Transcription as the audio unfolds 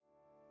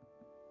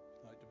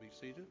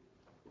Seated.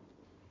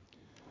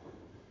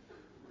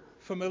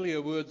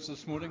 Familiar words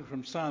this morning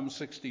from Psalm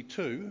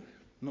 62.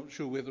 Not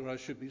sure whether I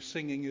should be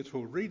singing it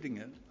or reading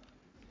it.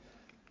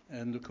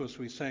 And of course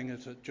we sang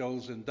it at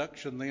Joel's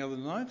induction the other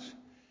night.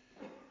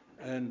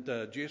 And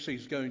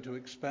Jesse's going to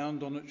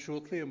expound on it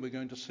shortly, and we're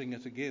going to sing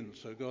it again.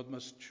 So God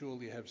must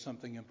surely have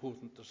something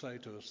important to say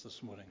to us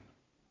this morning.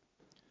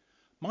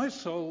 My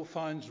soul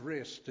finds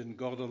rest in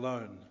God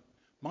alone.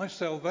 My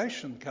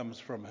salvation comes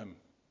from him.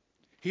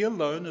 He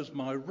alone is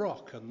my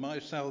rock and my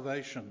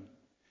salvation.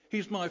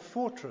 He's my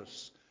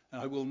fortress,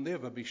 and I will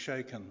never be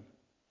shaken.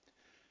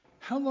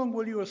 How long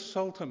will you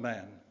assault a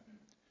man?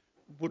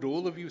 Would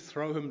all of you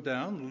throw him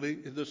down,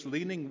 this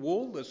leaning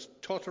wall, this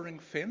tottering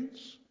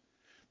fence?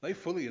 They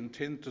fully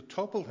intend to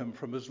topple him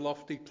from his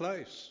lofty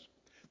place.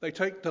 They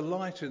take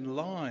delight in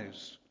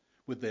lies.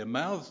 With their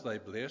mouths they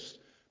bless,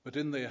 but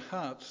in their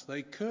hearts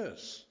they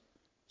curse.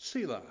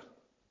 Selah.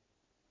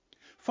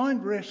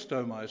 Find rest,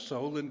 O my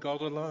soul, in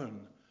God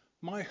alone.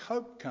 My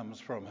hope comes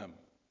from him.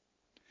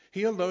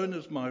 He alone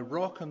is my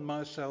rock and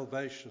my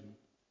salvation.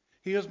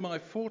 He is my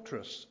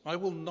fortress. I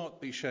will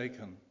not be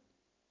shaken.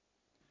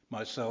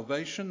 My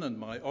salvation and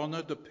my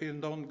honour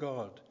depend on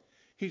God.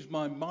 He's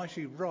my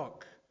mighty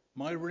rock,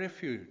 my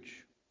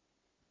refuge.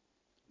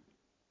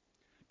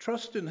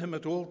 Trust in him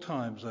at all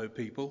times, O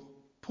people.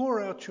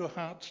 Pour out your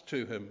hearts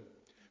to him,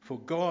 for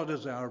God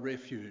is our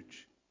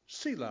refuge.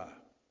 Selah.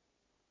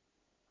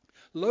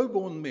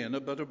 Low-born men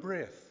are but a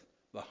breath.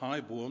 The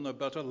high-born are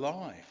but a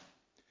lie.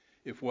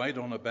 If weighed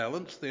on a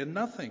balance, they're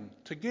nothing.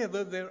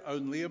 Together, they're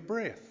only a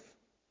breath.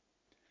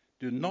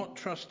 Do not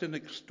trust in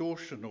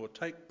extortion or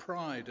take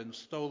pride in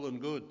stolen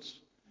goods.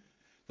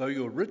 Though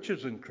your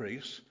riches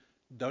increase,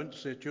 don't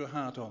set your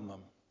heart on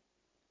them.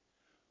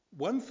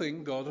 One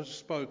thing God has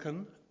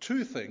spoken,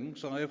 two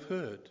things I have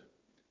heard.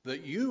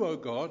 That you, O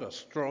God, are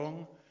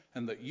strong,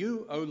 and that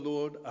you, O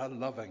Lord, are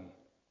loving.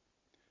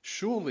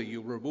 Surely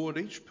you reward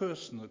each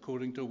person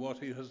according to what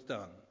he has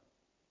done.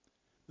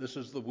 This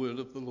is the word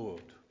of the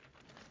Lord.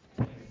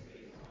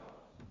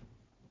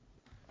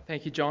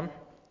 Thank you, John.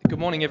 Good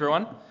morning,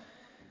 everyone.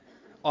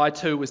 I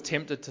too was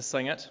tempted to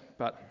sing it,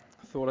 but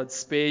I thought I'd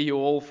spare you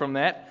all from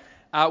that.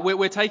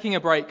 We're taking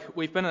a break.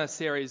 We've been in a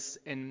series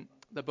in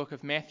the book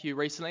of Matthew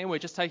recently, and we're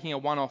just taking a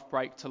one-off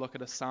break to look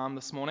at a psalm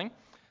this morning.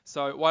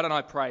 So why don't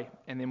I pray,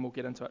 and then we'll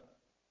get into it.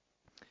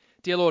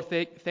 Dear Lord,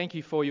 thank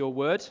you for your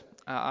word.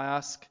 I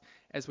ask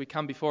as we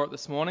come before it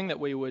this morning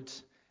that we would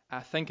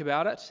think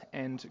about it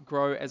and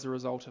grow as a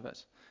result of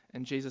it.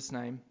 In Jesus'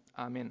 name,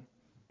 amen.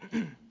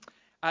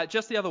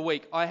 Just the other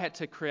week, I had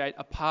to create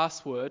a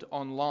password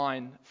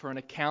online for an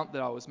account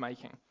that I was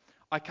making.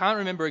 I can't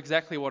remember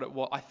exactly what it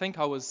was. I think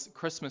I was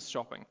Christmas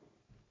shopping.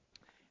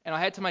 And I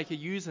had to make a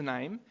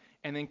username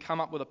and then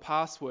come up with a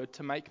password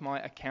to make my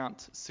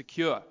account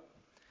secure.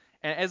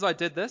 And as I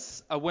did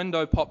this, a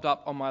window popped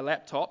up on my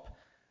laptop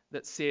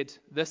that said,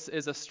 "This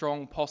is a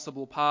strong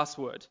possible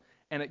password."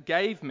 And it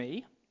gave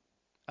me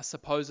a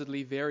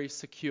supposedly very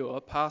secure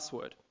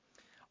password.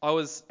 I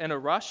was in a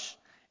rush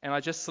and I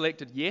just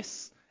selected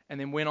yes and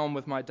then went on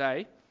with my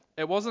day.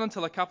 It wasn't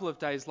until a couple of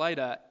days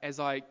later, as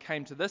I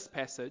came to this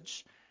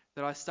passage,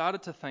 that I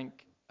started to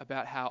think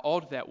about how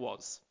odd that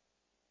was.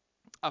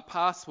 A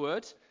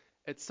password,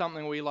 it's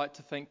something we like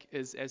to think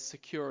is as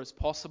secure as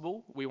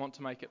possible. We want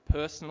to make it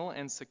personal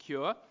and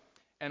secure.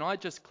 And I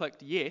just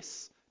clicked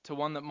yes to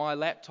one that my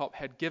laptop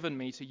had given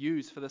me to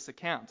use for this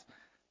account.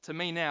 To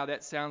me now,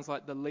 that sounds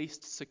like the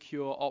least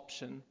secure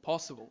option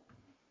possible.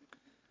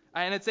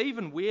 And it's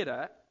even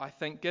weirder, I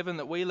think, given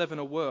that we live in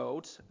a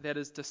world that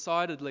is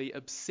decidedly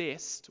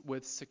obsessed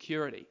with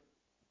security.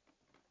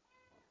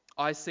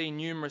 I see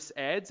numerous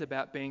ads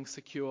about being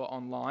secure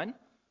online.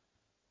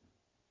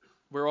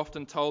 We're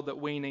often told that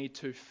we need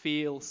to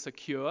feel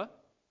secure.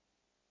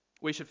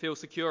 We should feel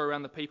secure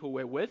around the people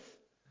we're with.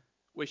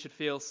 We should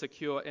feel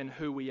secure in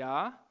who we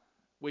are.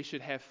 We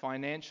should have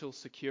financial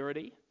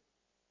security.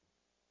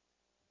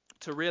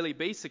 To really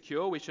be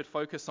secure, we should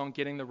focus on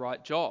getting the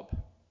right job,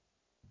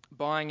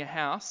 buying a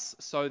house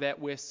so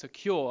that we're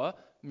secure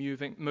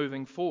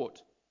moving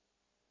forward.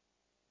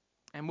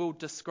 And we'll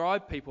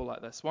describe people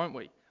like this, won't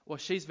we? Well,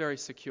 she's very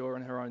secure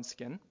in her own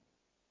skin.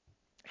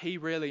 He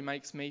really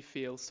makes me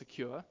feel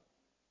secure.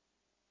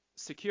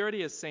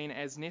 Security is seen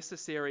as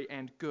necessary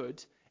and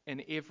good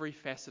in every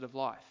facet of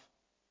life,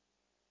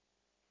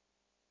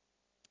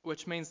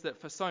 which means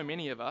that for so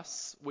many of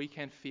us, we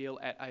can feel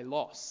at a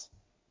loss.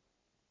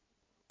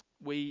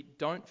 We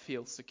don't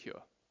feel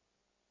secure.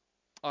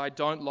 I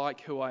don't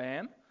like who I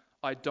am.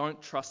 I don't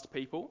trust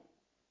people.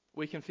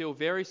 We can feel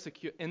very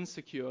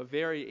insecure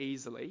very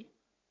easily.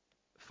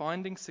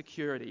 Finding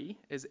security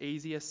is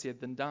easier said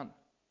than done.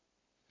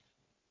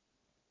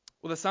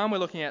 Well, the psalm we're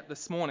looking at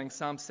this morning,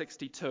 Psalm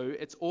 62,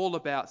 it's all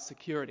about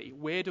security.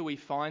 Where do we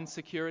find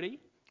security?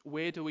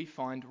 Where do we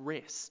find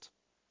rest?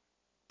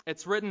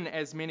 It's written,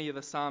 as many of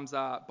the psalms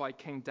are, by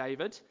King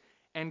David.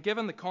 And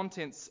given the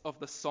contents of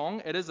the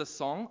song, it is a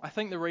song. I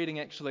think the reading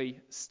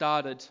actually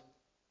started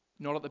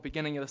not at the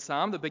beginning of the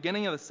psalm. The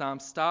beginning of the psalm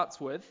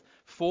starts with,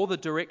 "For the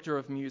director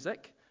of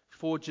music,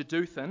 for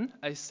Jeduthun,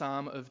 a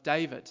psalm of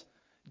David.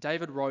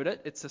 David wrote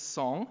it, it's a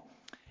song,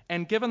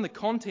 and given the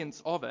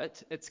contents of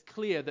it, it's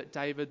clear that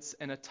David's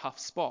in a tough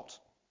spot.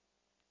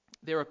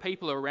 There are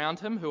people around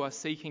him who are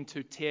seeking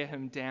to tear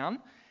him down.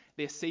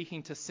 They're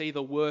seeking to see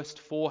the worst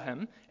for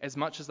him as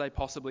much as they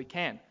possibly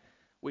can.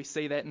 We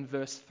see that in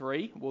verse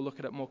 3. We'll look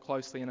at it more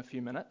closely in a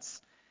few minutes.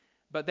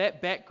 But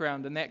that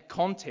background and that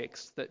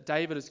context that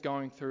David is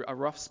going through a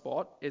rough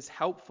spot is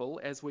helpful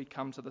as we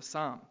come to the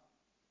psalm.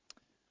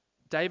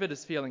 David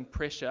is feeling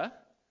pressure.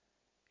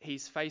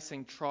 He's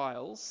facing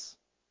trials.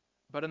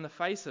 But in the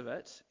face of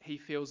it, he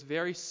feels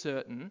very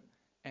certain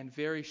and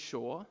very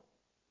sure.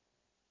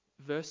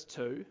 Verse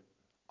 2,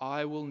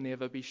 I will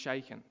never be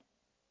shaken.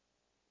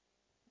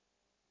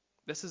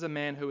 This is a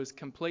man who is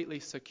completely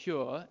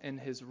secure in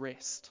his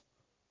rest.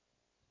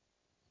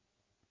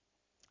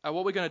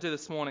 What we're going to do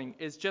this morning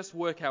is just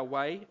work our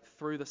way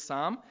through the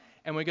psalm,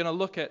 and we're going to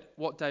look at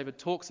what David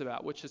talks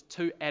about, which is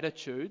two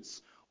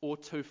attitudes or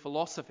two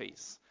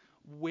philosophies,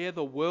 where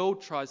the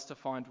world tries to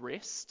find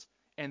rest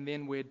and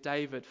then where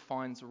David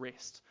finds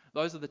rest.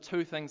 Those are the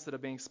two things that are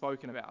being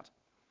spoken about.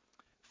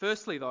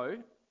 Firstly, though,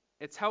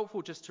 it's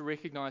helpful just to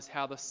recognize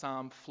how the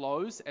psalm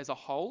flows as a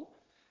whole.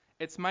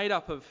 It's made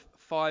up of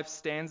 5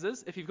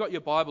 stanzas. If you've got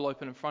your Bible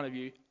open in front of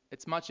you,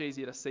 it's much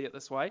easier to see it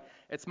this way.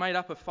 It's made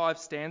up of 5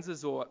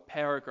 stanzas or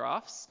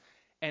paragraphs,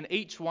 and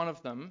each one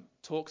of them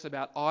talks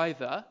about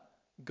either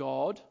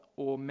God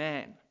or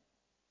man.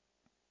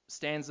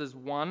 Stanzas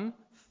 1,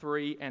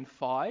 3, and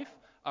 5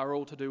 are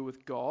all to do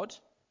with God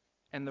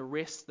and the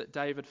rest that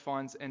David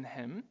finds in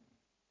him.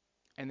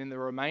 And then the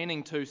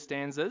remaining 2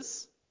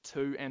 stanzas,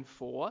 2 and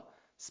 4,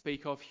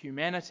 speak of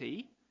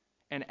humanity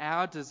and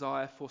our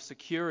desire for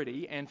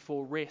security and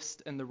for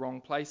rest in the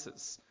wrong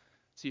places.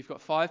 So you've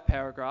got 5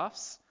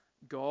 paragraphs,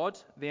 God,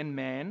 then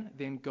man,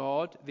 then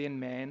God, then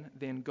man,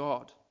 then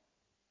God.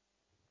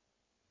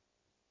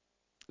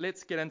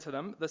 Let's get into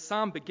them. The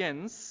psalm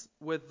begins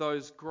with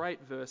those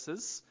great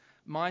verses.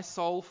 My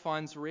soul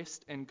finds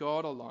rest in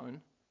God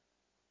alone.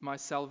 My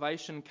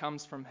salvation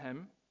comes from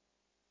him.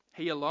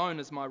 He alone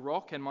is my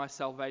rock and my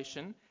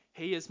salvation.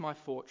 He is my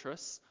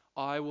fortress.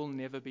 I will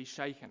never be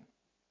shaken.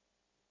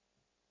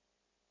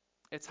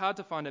 It's hard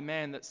to find a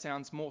man that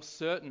sounds more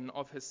certain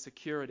of his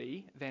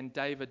security than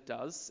David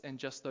does in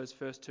just those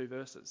first 2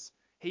 verses.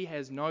 He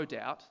has no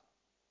doubt.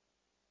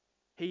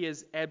 He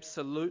is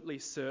absolutely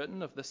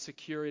certain of the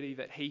security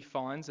that he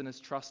finds in his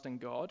trust in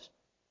God.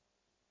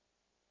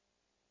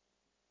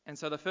 And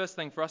so the first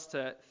thing for us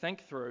to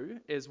think through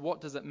is,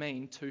 what does it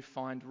mean to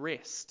find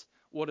rest?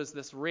 What is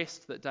this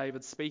rest that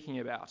David's speaking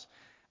about?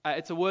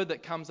 It's a word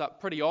that comes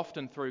up pretty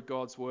often through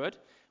God's word.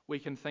 We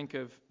can think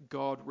of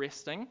God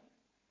resting.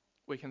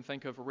 We can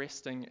think of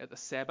resting at the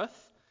Sabbath.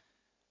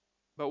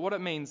 But what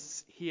it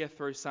means here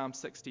through Psalm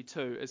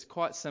 62 is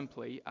quite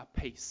simply a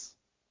peace.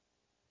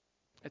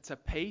 It's a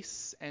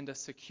peace and a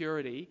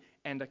security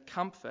and a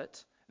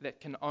comfort that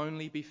can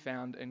only be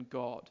found in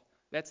God.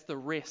 That's the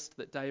rest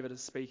that David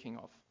is speaking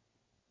of.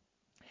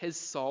 His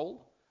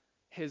soul,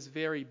 his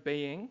very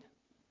being,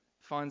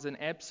 finds an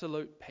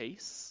absolute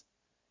peace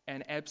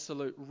and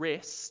absolute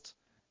rest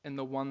in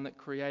the one that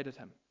created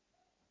him.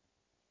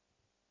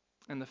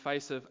 In the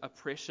face of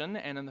oppression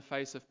and in the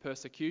face of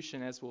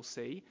persecution, as we'll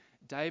see,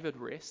 David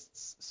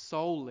rests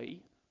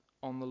solely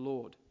on the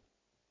Lord.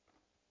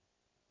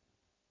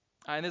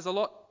 And there's a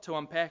lot to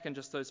unpack in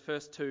just those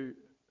first 2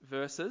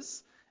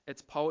 verses.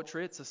 It's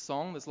poetry, it's a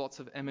song, there's lots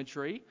of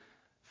imagery.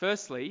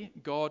 Firstly,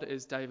 God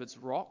is David's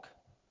rock,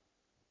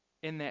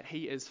 in that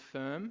he is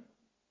firm,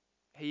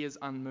 he is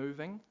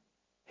unmoving,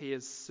 he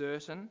is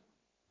certain,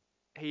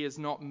 he is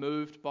not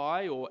moved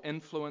by or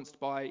influenced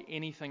by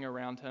anything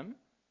around him.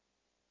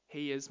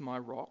 He is my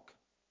rock.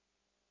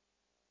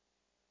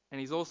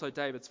 And he's also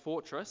David's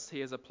fortress.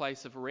 He is a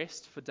place of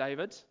rest for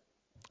David,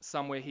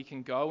 somewhere he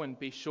can go and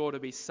be sure to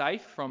be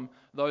safe from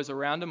those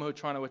around him who are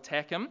trying to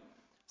attack him,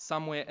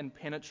 somewhere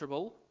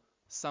impenetrable,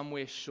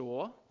 somewhere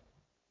sure.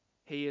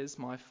 He is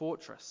my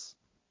fortress.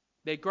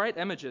 They're great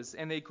images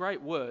and they're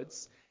great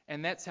words,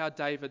 and that's how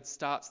David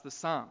starts the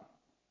psalm.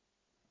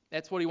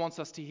 That's what he wants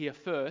us to hear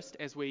first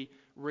as we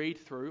read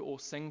through or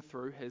sing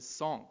through his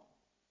song.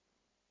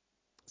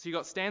 So you've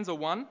got stanza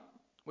 1,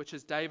 which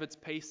is David's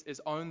peace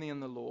is only in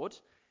the Lord.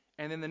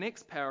 And then the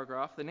next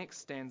paragraph, the next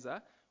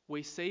stanza,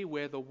 we see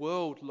where the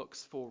world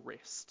looks for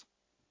rest.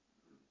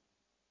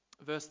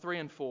 Verse 3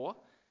 and 4,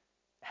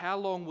 how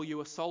long will you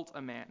assault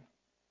a man?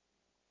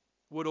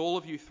 Would all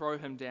of you throw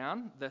him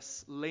down,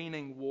 this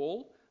leaning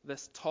wall,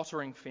 this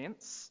tottering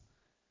fence?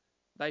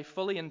 They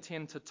fully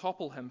intend to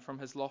topple him from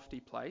his lofty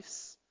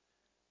place.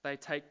 They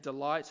take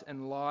delight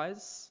in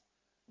lies.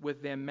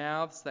 With their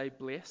mouths they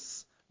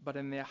bless, but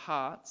in their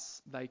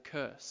hearts they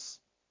curse.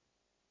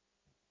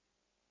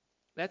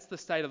 That's the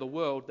state of the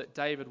world that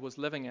David was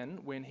living in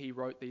when he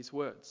wrote these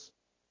words.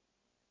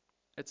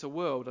 It's a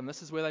world, and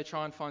this is where they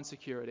try and find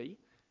security,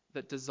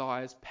 that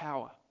desires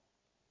power.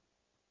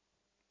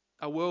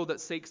 A world that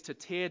seeks to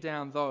tear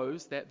down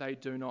those that they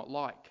do not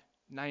like,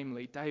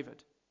 namely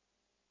David.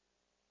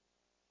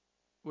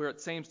 where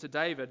it seems to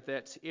David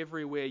that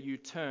everywhere you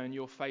turn,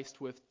 you're faced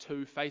with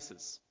two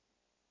faces.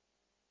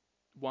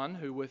 One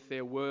who with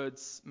their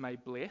words may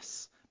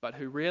bless, but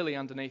who really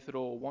underneath it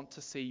all want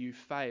to see you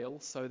fail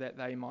so that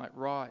they might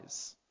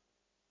rise.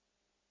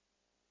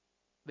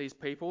 These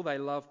people, they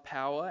love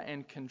power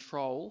and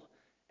control,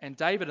 and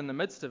David in the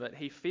midst of it,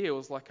 he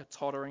feels like a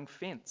tottering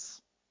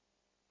fence.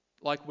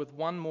 Like with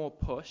one more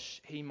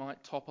push, he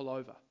might topple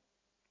over.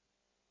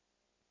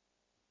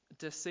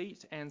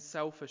 Deceit and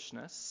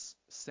selfishness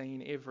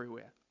seen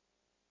everywhere.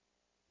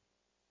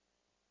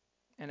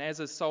 And as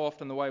is so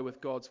often the way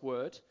with God's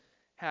word,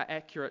 how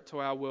accurate to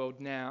our world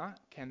now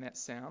can that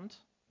sound?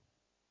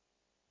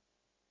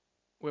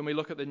 When we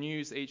look at the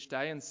news each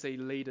day and see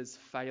leaders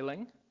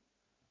failing,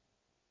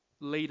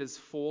 leaders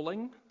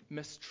falling,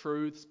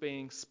 mistruths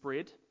being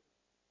spread,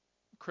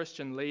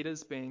 Christian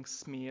leaders being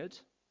smeared,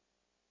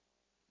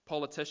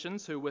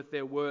 politicians who with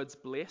their words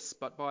bless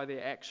but by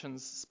their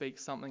actions speak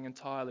something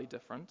entirely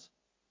different.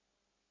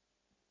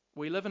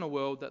 We live in a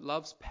world that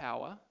loves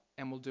power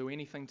and will do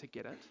anything to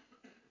get it.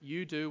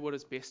 You do what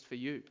is best for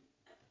you.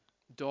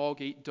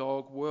 Dog eat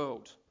dog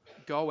world.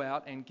 Go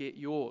out and get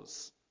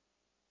yours.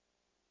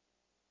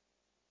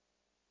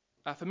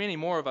 For many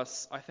more of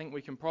us, I think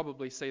we can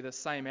probably see the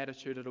same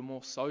attitude at a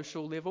more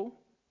social level.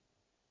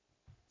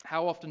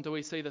 How often do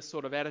we see this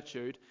sort of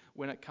attitude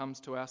when it comes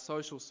to our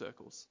social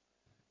circles,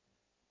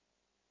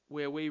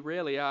 where we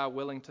really are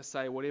willing to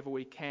say whatever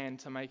we can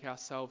to make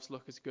ourselves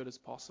look as good as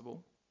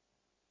possible,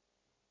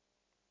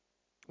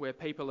 where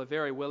people are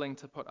very willing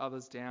to put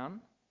others down,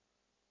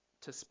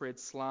 to spread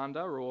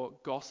slander or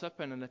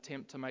gossip in an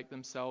attempt to make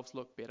themselves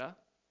look better?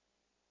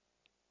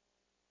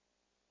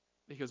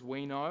 Because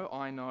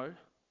I know,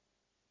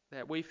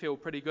 that we feel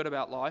pretty good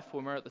about life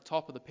when we're at the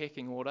top of the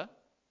pecking order,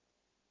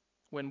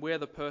 when we're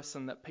the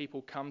person that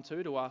people come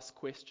to ask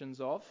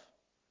questions of,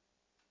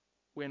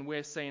 when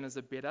we're seen as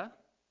a better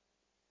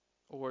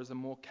or as a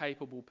more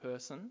capable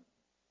person,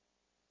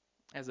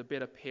 as a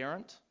better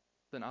parent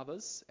than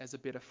others, as a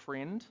better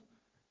friend,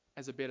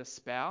 as a better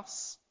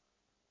spouse.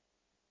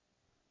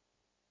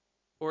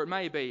 Or it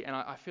may be, and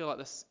I feel like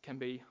this can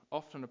be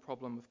often a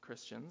problem with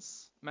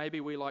Christians, maybe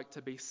we like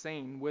to be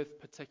seen with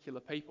particular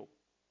people.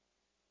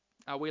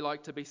 We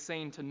like to be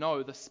seen to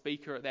know the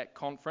speaker at that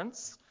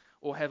conference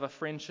or have a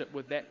friendship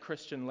with that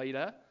Christian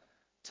leader,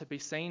 to be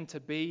seen to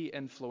be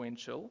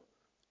influential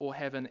or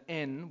have an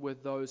in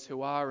with those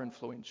who are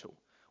influential.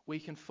 We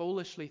can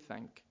foolishly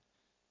think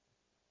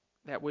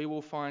that we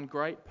will find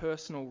great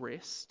personal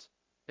rest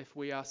if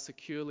we are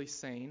securely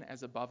seen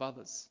as above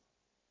others.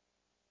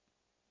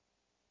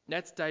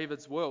 That's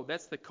David's world.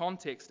 That's the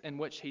context in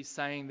which he's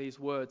saying these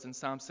words in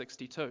Psalm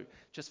 62.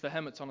 Just for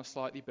him, it's on a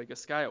slightly bigger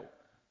scale.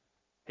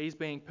 He's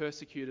being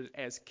persecuted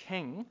as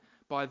king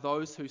by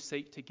those who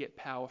seek to get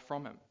power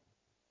from him,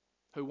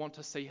 who want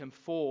to see him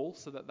fall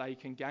so that they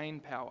can gain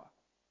power,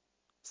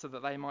 so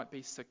that they might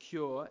be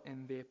secure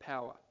in their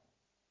power.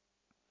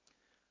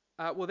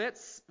 Well,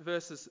 that's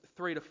verses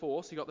 3 to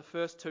 4. So you've got the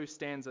first two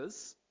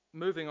stanzas.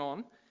 Moving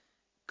on,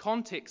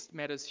 context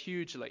matters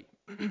hugely.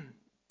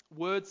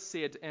 Words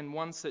said in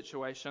one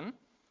situation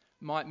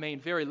might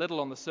mean very little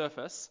on the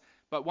surface,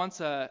 but once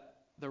the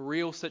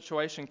real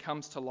situation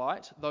comes to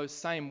light, those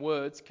same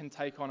words can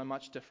take on a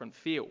much different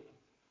feel.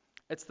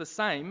 It's the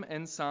same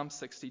in Psalm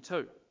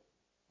 62.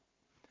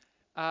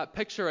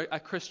 Picture a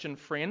Christian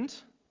friend.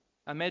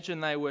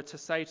 Imagine they were to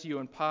say to you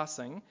in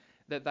passing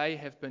that they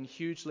have been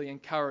hugely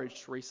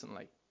encouraged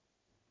recently.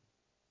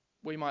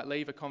 We might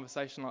leave a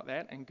conversation like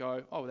that and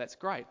go, oh, that's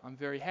great. I'm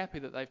very happy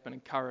that they've been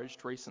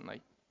encouraged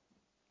recently.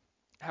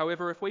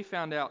 However, if we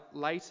found out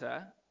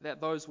later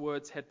that those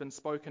words had been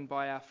spoken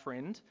by our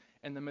friend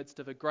in the midst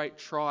of a great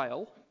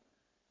trial,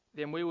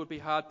 then we would be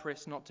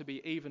hard-pressed not to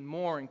be even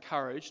more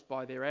encouraged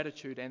by their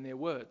attitude and their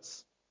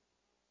words.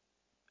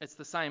 It's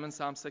the same in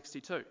Psalm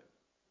 62.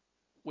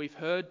 We've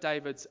heard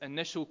David's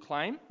initial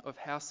claim of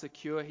how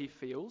secure he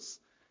feels,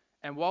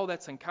 and while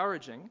that's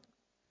encouraging,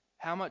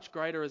 how much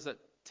greater is it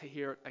to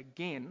hear it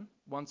again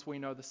once we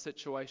know the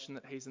situation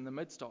that he's in the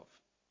midst of?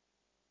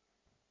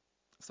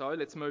 So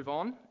let's move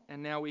on,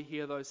 and now we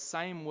hear those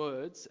same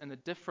words in a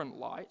different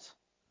light.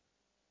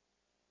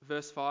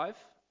 Verse 5,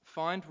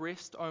 "Find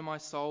rest, O my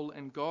soul,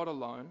 in God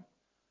alone.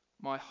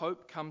 My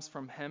hope comes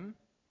from him.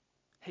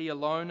 He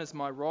alone is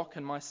my rock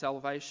and my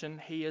salvation.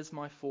 He is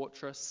my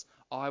fortress.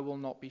 I will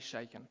not be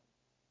shaken."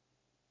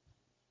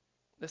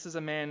 This is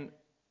a man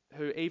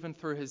who, even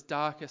through his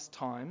darkest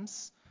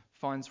times,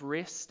 finds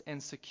rest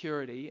and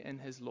security in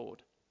his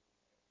Lord.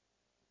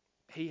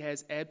 He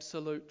has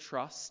absolute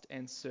trust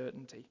and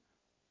certainty.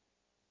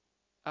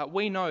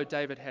 We know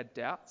David had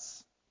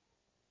doubts.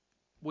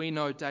 We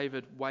know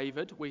David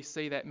wavered. We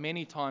see that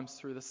many times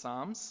through the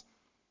Psalms.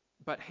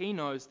 But he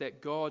knows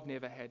that God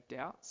never had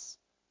doubts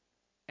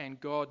and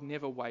God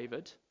never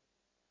wavered.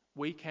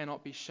 We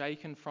cannot be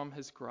shaken from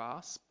his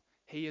grasp.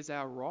 He is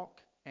our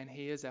rock and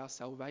he is our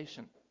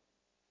salvation.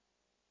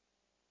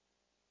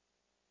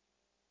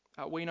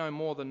 We know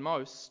more than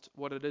most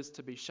what it is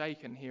to be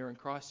shaken here in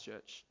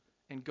Christchurch.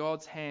 In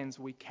God's hands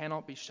we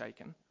cannot be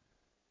shaken.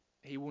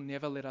 He will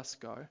never let us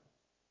go.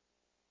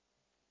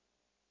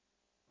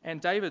 And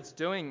David's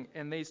doing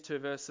in these two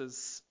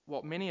verses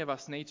what many of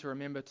us need to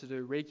remember to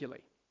do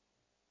regularly.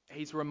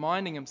 He's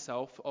reminding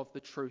himself of the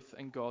truth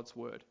in God's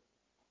word.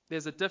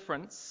 There's a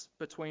difference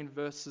between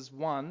verses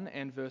 1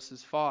 and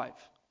verses 5.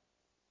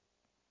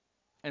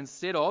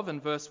 Instead of,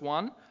 in verse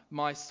 1,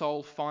 my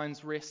soul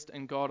finds rest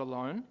in God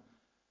alone,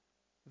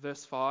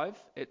 verse 5,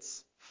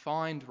 it's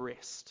find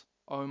rest,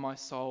 O my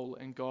soul,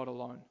 in God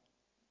alone.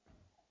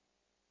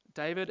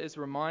 David is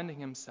reminding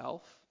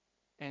himself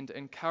and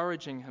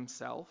encouraging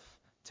himself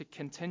to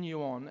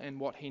continue on in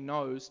what he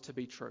knows to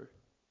be true.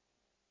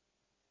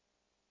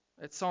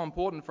 It's so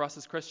important for us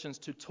as Christians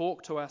to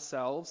talk to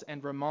ourselves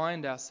and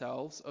remind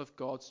ourselves of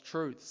God's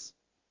truths.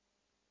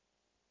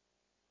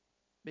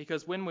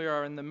 Because when we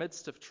are in the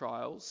midst of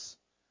trials,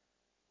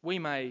 we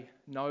may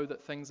know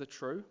that things are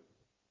true,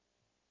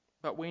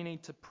 but we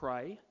need to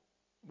pray,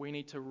 we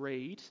need to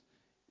read,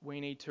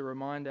 we need to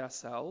remind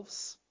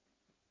ourselves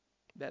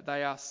that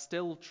they are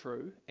still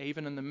true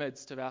even in the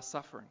midst of our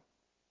suffering.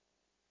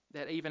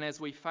 That even as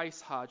we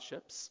face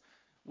hardships,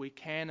 we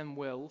can and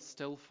will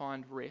still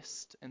find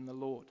rest in the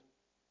Lord.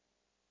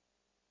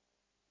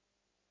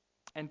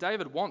 And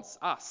David wants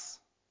us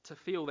to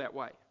feel that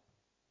way.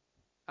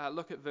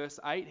 Look at verse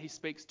 8. He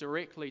speaks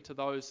directly to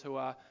those who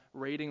are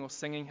reading or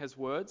singing his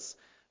words.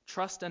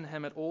 Trust in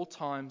him at all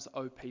times,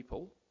 O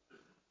people.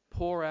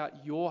 Pour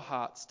out your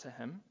hearts to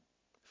him,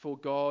 for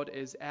God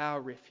is our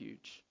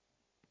refuge.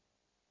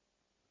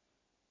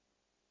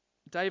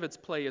 David's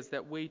plea is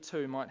that we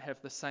too might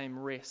have the same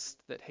rest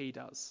that he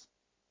does.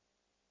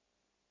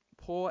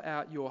 Pour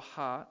out your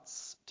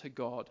hearts to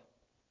God.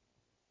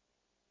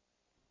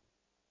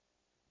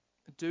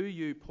 Do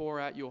you pour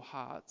out your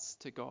hearts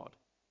to God?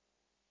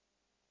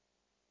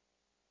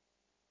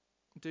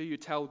 Do you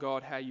tell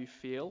God how you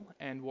feel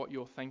and what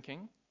you're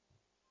thinking?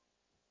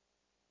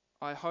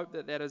 I hope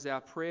that that is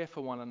our prayer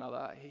for one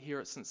another here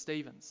at St.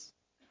 Stephen's.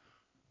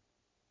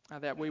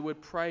 That we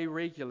would pray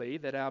regularly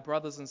that our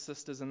brothers and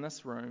sisters in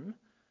this room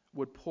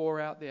would pour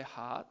out their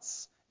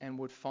hearts and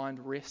would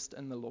find rest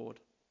in the Lord.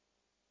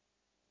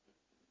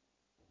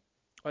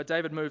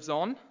 David moves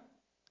on.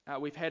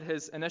 We've had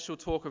his initial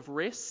talk of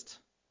rest,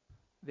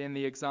 then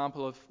the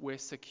example of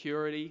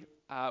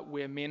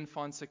where men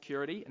find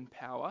security and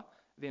power,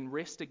 then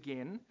rest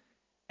again,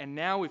 and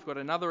now we've got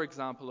another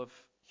example of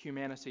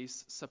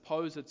humanity's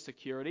supposed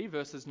security,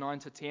 verses 9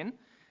 to 10.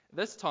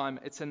 This time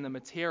it's in the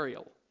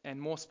material, and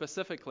more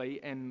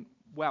specifically in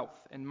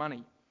wealth and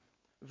money.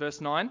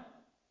 Verse 9,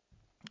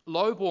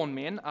 low-born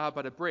men are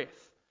but a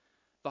breath,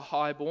 the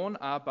high-born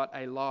are but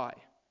a lie.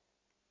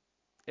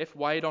 If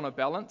weighed on a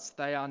balance,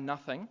 they are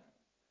nothing.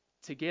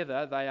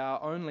 Together they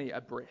are only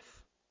a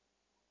breath.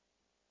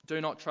 Do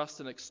not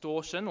trust in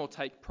extortion or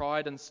take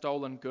pride in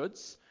stolen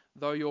goods.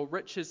 Though your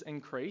riches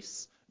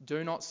increase,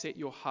 do not set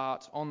your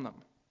heart on them.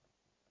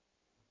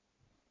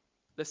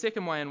 The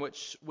second way in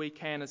which we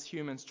can as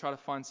humans try to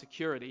find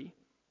security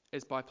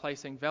is by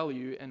placing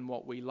value in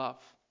what we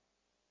love.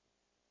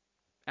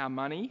 Our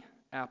money,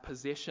 our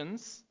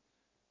possessions,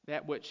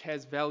 that which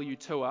has value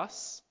to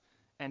us,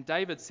 and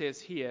David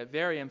says here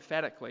very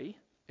emphatically,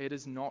 it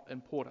is not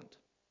important.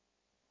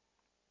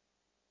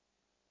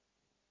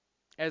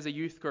 As a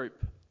youth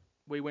group,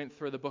 we went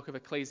through the book of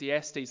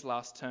Ecclesiastes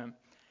last term,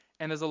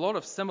 and there's a lot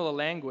of similar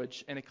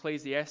language in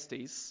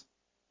Ecclesiastes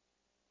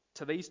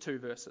to these two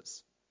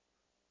verses.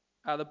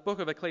 The book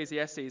of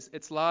Ecclesiastes,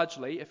 it's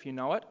largely, if you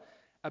know it,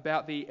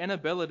 about the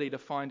inability to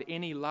find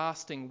any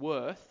lasting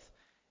worth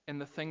in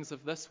the things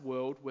of this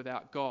world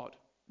without God.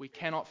 We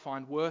cannot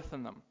find worth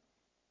in them,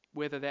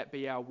 whether that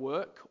be our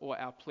work or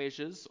our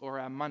pleasures or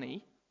our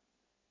money.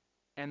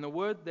 And the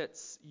word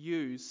that's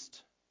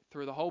used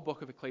through the whole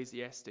book of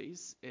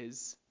Ecclesiastes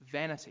is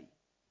vanity.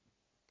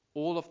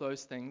 All of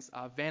those things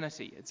are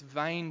vanity. It's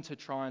vain to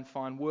try and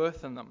find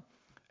worth in them.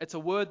 It's a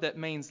word that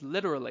means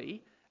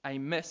literally a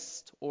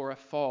mist or a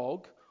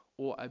fog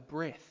or a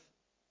breath.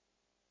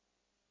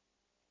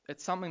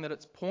 It's something that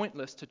it's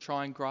pointless to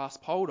try and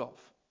grasp hold of.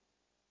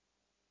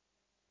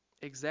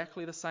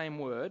 Exactly the same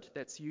word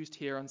that's used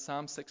here in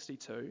Psalm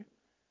 62.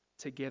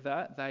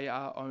 Together they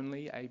are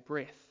only a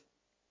breath.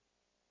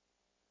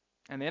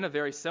 And then a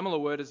very similar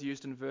word is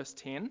used in verse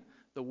 10.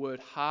 The word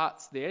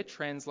hearts there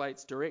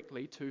translates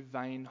directly to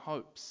vain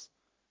hopes.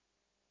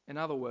 In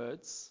other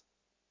words,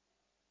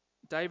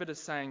 David is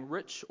saying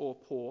rich or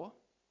poor,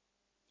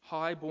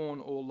 high-born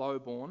or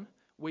low-born,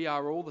 we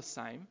are all the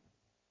same.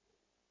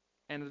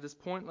 And it is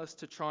pointless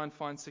to try and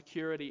find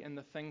security in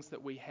the things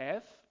that we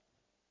have,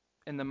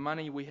 in the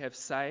money we have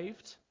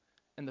saved,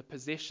 in the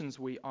possessions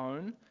we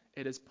own.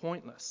 It is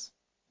pointless.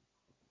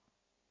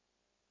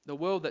 The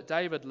world that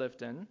David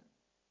lived in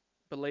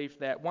believed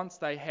that once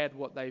they had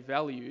what they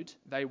valued,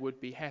 they would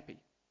be happy.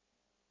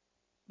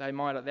 They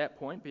might at that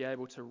point be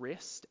able to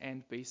rest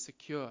and be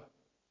secure.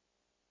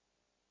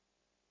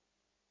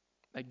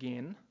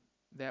 Again,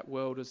 that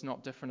world is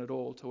not different at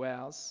all to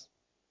ours.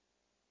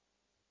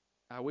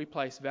 We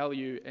place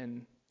value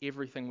in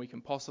everything we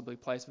can possibly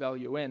place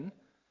value in,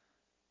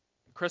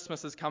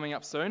 Christmas is coming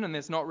up soon, and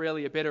there's not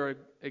really a better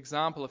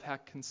example of how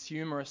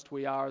consumerist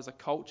we are as a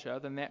culture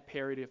than that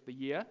period of the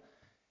year.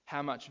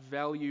 How much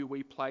value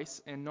we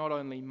place in not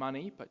only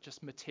money, but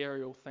just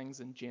material things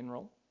in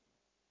general.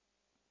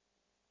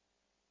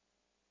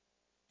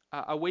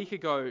 A week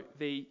ago,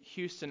 the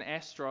Houston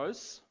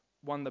Astros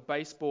won the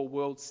Baseball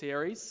World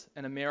Series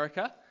in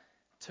America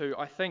to,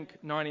 I think,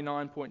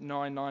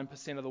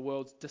 99.99% of the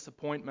world's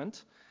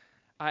disappointment.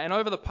 And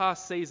over the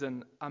past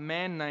season, a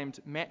man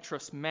named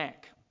Mattress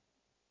Mac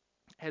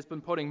has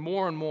been putting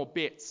more and more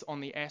bets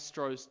on the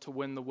Astros to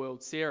win the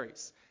World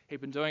Series.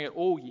 He'd been doing it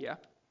all year.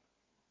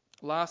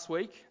 Last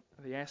week,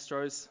 the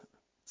Astros,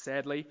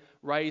 sadly,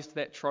 raised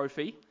that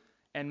trophy,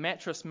 and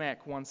Mattress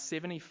Mac won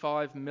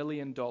 $75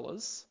 million,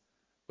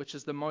 which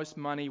is the most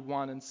money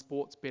won in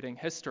sports betting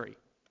history.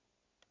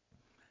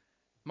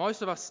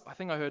 Most of us, I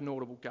think I heard an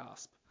audible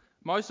gasp.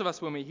 Most of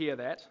us, when we hear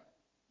that,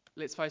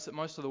 let's face it,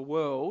 most of the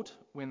world,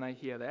 when they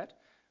hear that,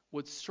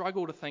 would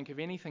struggle to think of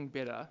anything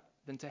better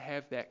than to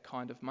have that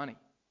kind of money.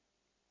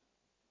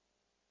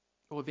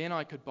 Or then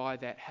I could buy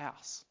that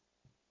house.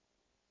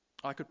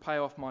 I could pay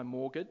off my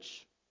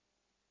mortgage.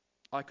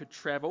 I could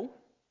travel.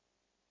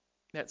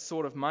 That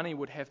sort of money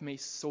would have me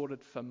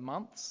sorted for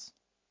months.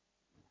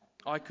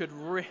 I could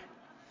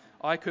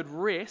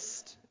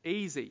rest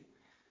easy.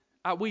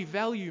 We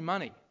value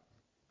money.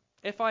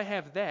 If I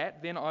have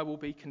that, then I will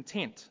be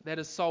content. That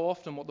is so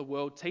often what the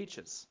world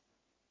teaches.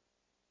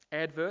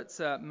 Adverts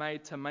are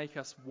made to make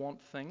us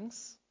want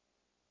things,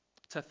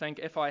 to think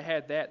if I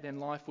had that, then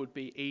life would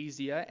be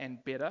easier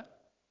and better.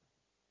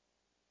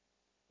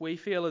 We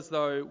feel as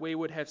though we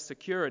would have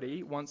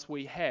security once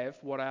we have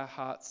what our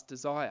hearts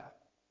desire.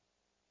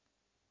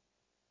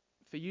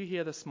 For you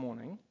here this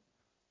morning,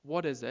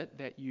 what is it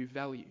that you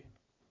value?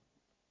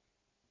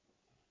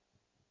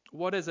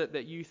 What is it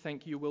that you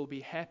think you will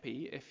be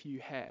happy if you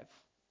have?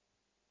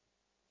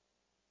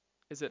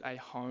 Is it a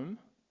home?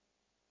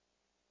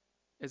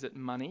 Is it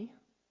money?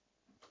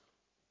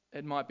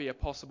 It might be a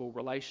possible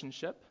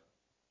relationship.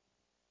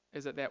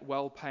 Is it that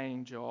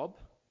well-paying job?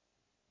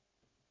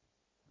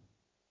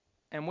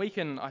 And we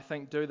can, I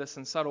think, do this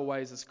in subtle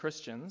ways as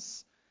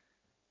Christians,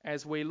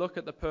 as we look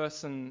at the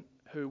person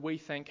who we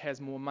think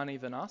has more money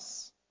than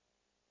us,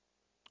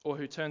 or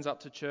who turns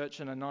up to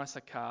church in a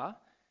nicer car,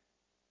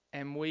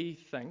 and we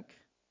think,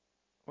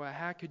 well,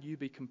 how could you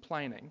be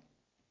complaining?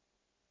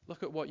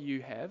 Look at what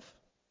you have.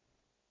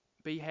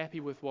 Be happy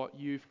with what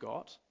you've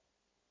got.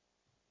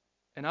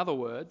 In other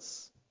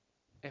words,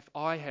 if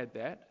I had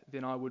that,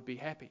 then I would be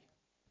happy.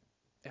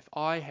 If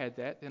I had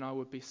that, then I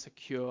would be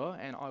secure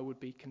and I would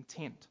be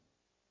content.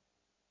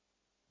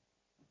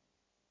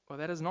 Well,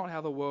 that is not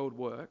how the world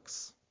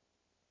works.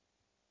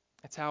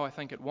 It's how I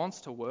think it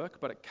wants to work,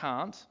 but it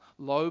can't.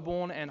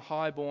 Lowborn and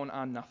highborn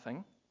are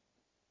nothing.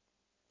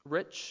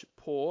 Rich,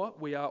 poor,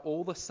 we are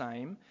all the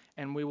same,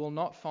 and we will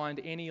not find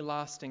any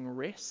lasting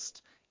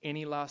rest,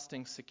 any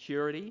lasting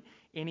security,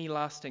 any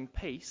lasting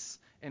peace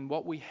in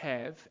what we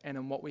have and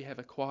in what we have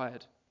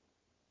acquired.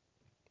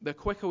 The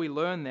quicker we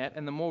learn that,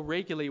 and the more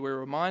regularly we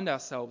remind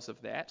ourselves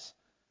of that,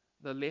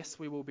 the less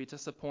we will be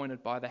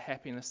disappointed by the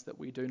happiness that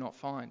we do not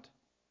find.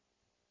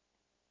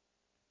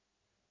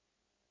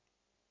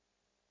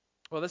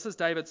 Well, this is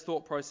David's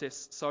thought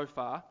process so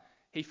far.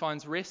 He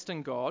finds rest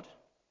in God.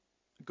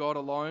 God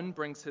alone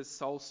brings his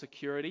soul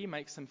security,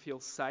 makes him feel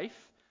safe,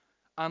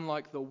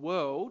 unlike the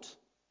world,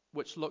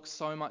 which looks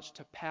so much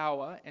to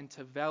power and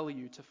to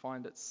value to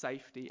find its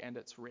safety and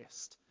its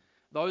rest.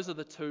 Those are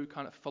the two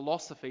kind of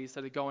philosophies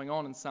that are going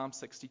on in Psalm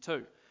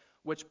 62,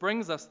 which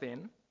brings us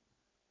then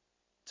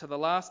to the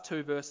last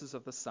two verses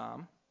of the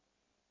psalm.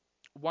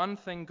 One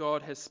thing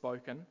God has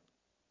spoken,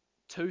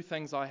 two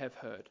things I have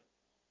heard.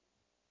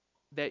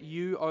 That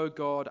you, O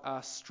God,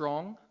 are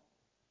strong,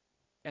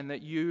 and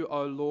that you,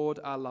 O Lord,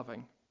 are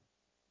loving.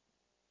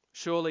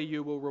 Surely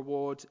you will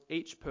reward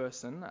each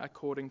person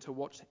according to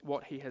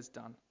what he has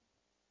done.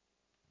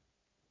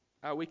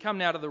 We come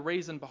now to the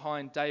reason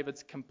behind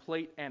David's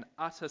complete and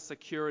utter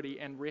security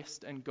and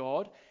rest in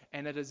God,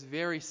 and it is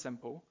very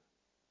simple.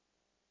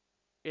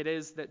 It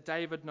is that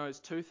David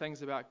knows two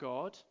things about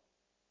God.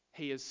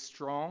 He is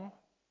strong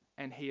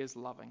and he is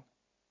loving.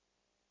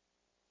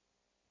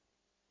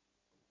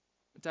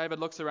 David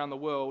looks around the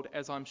world,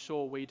 as I'm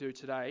sure we do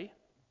today,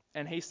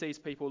 and he sees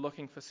people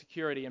looking for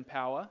security in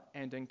power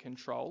and in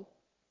control,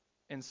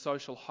 in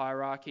social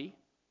hierarchy,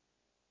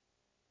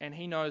 and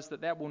he knows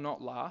that that will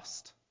not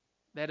last.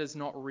 That is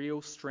not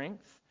real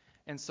strength,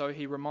 and so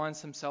he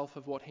reminds himself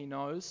of what he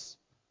knows.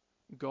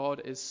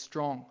 God is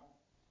strong.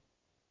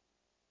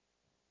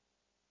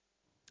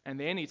 And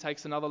then he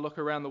takes another look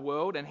around the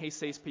world and he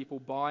sees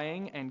people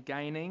buying and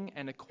gaining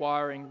and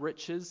acquiring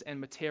riches and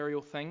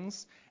material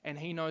things, and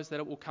he knows that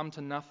it will come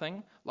to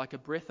nothing like a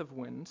breath of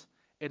wind.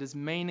 It is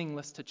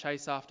meaningless to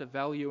chase after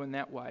value in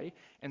that way,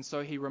 and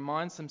so he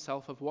reminds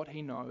himself of what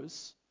he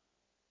knows,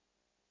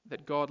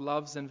 that God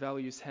loves and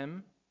values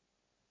him.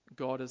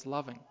 God is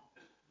loving.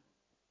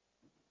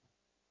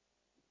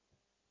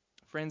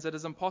 Friends, it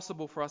is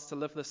impossible for us to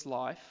live this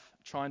life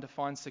trying to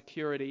find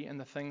security in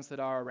the things that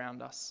are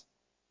around us.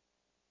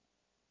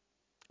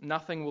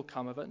 Nothing will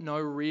come of it, no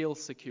real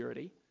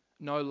security,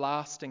 no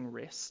lasting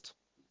rest.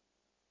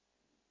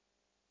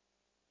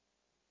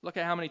 Look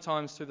at how many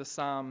times through the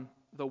psalm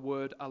the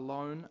word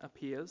alone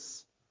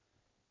appears.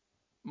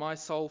 My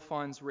soul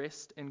finds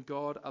rest in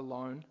God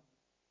alone.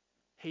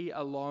 He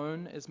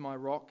alone is my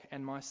rock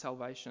and my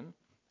salvation.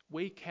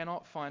 We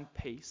cannot find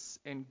peace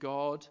in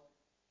God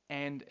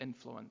and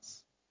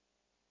influence,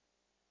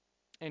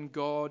 in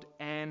God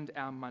and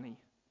our money,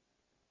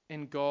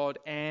 in God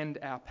and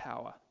our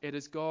power. It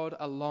is God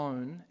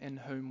alone in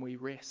whom we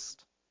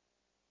rest.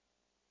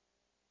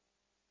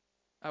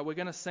 We're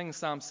going to sing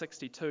Psalm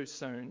 62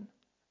 soon.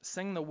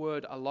 Sing the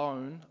word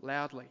alone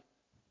loudly.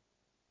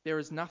 There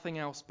is nothing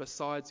else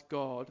besides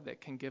God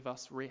that can give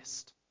us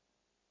rest.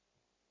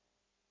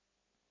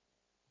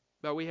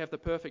 But we have the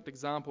perfect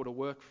example to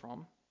work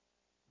from.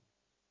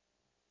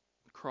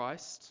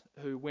 Christ,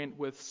 who went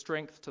with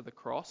strength to the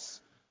cross,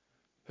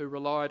 who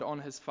relied on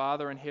his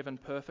Father in heaven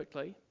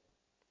perfectly,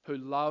 who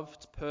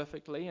loved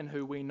perfectly and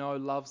who we know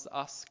loves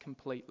us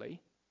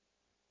completely,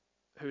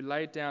 who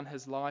laid down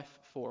his life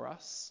for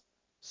us,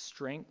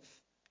 strength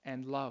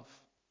and love.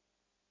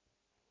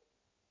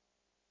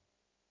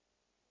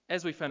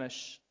 As we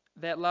finish,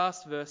 that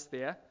last verse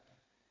there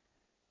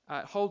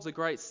holds a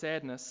great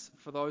sadness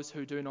for those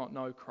who do not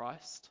know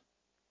Christ.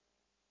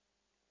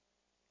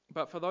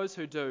 But for those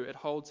who do, it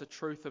holds a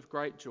truth of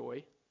great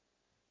joy.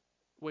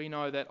 We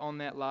know that on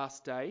that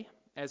last day,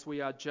 as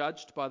we are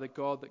judged by the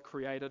God that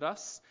created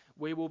us,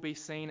 we will be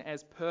seen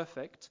as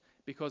perfect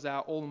because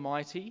our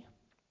almighty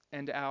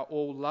and our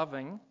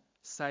all-loving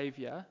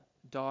Saviour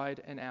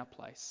died in our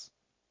place.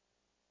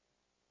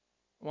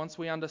 Once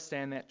we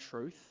understand that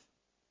truth,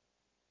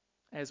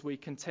 as we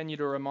continue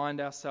to remind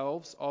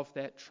ourselves of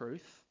that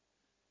truth,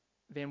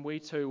 then we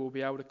too will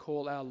be able to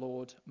call our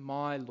Lord,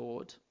 my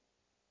Lord,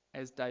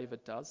 as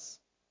David does,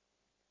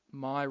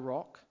 my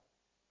rock,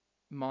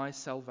 my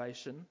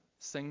salvation.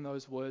 Sing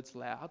those words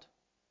loud.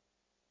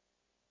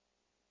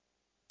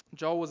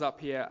 Joel was up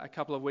here a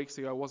couple of weeks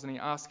ago, wasn't he,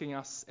 asking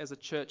us as a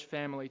church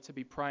family to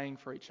be praying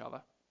for each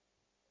other.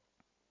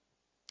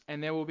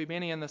 And there will be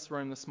many in this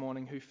room this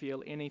morning who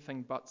feel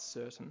anything but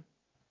certain,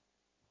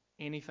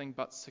 anything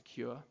but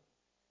secure.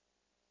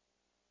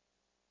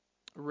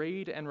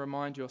 Read and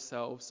remind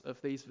yourselves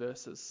of these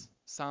verses,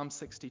 Psalm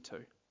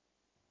 62,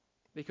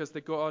 because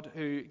the God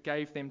who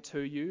gave them to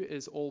you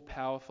is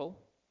all-powerful.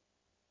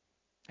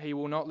 He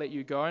will not let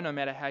you go no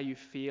matter how you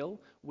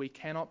feel. We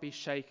cannot be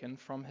shaken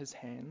from his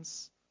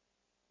hands.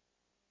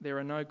 There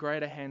are no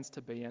greater hands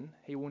to be in.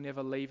 He will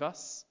never leave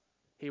us.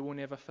 He will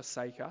never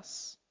forsake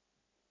us.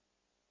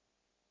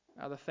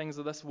 The things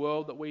of this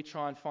world that we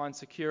try and find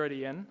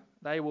security in,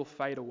 they will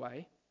fade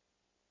away.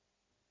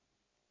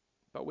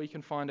 But we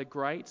can find a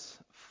great,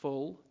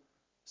 full,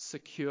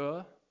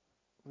 secure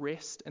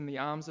rest in the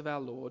arms of our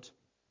Lord.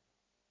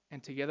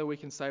 And together we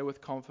can say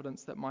with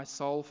confidence that my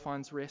soul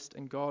finds rest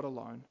in God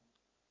alone.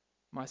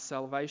 My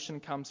salvation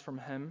comes from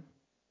him.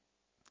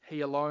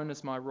 He alone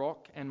is my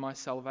rock and my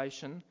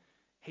salvation.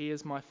 He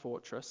is my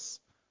fortress.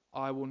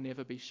 I will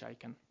never be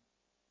shaken.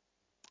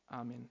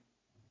 Amen.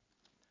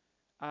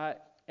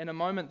 In a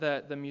moment,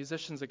 the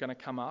musicians are going to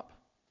come up,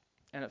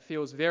 and it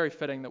feels very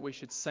fitting that we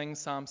should sing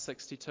Psalm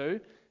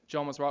 62.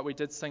 John was right, we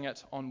did sing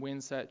it on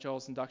Wednesday at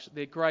Joel's induction.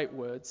 They're great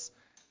words.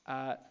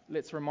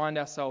 Let's remind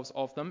ourselves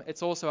of them.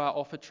 It's also our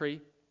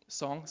offertory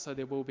song, so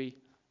there will be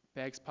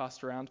bags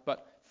passed around.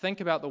 But think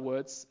about the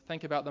words,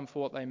 think about them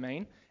for what they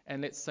mean,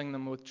 and let's sing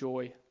them with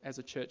joy as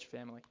a church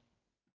family.